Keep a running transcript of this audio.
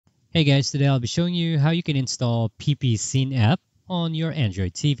Hey guys, today I'll be showing you how you can install PPCine app on your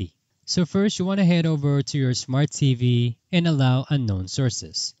Android TV. So first you want to head over to your smart TV and allow unknown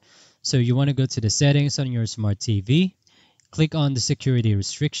sources. So you want to go to the settings on your smart TV, click on the security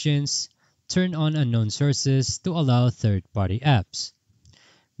restrictions, turn on unknown sources to allow third-party apps.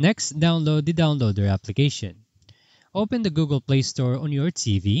 Next, download the downloader application. Open the Google Play Store on your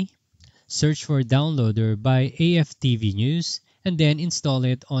TV, search for downloader by AFTV News, and then install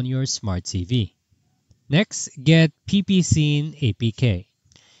it on your smart TV. Next, get PPCine APK.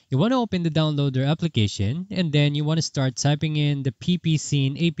 You want to open the downloader application and then you want to start typing in the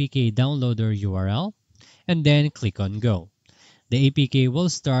PPCine APK downloader URL and then click on Go. The APK will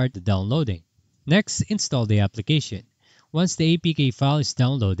start downloading. Next, install the application. Once the APK file is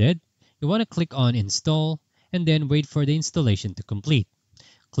downloaded, you want to click on Install and then wait for the installation to complete.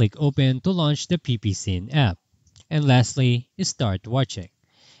 Click Open to launch the PPCine app. And lastly, start watching.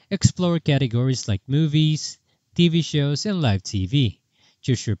 Explore categories like movies, TV shows, and live TV.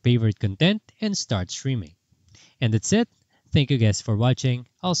 Choose your favorite content and start streaming. And that's it. Thank you guys for watching.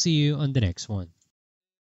 I'll see you on the next one.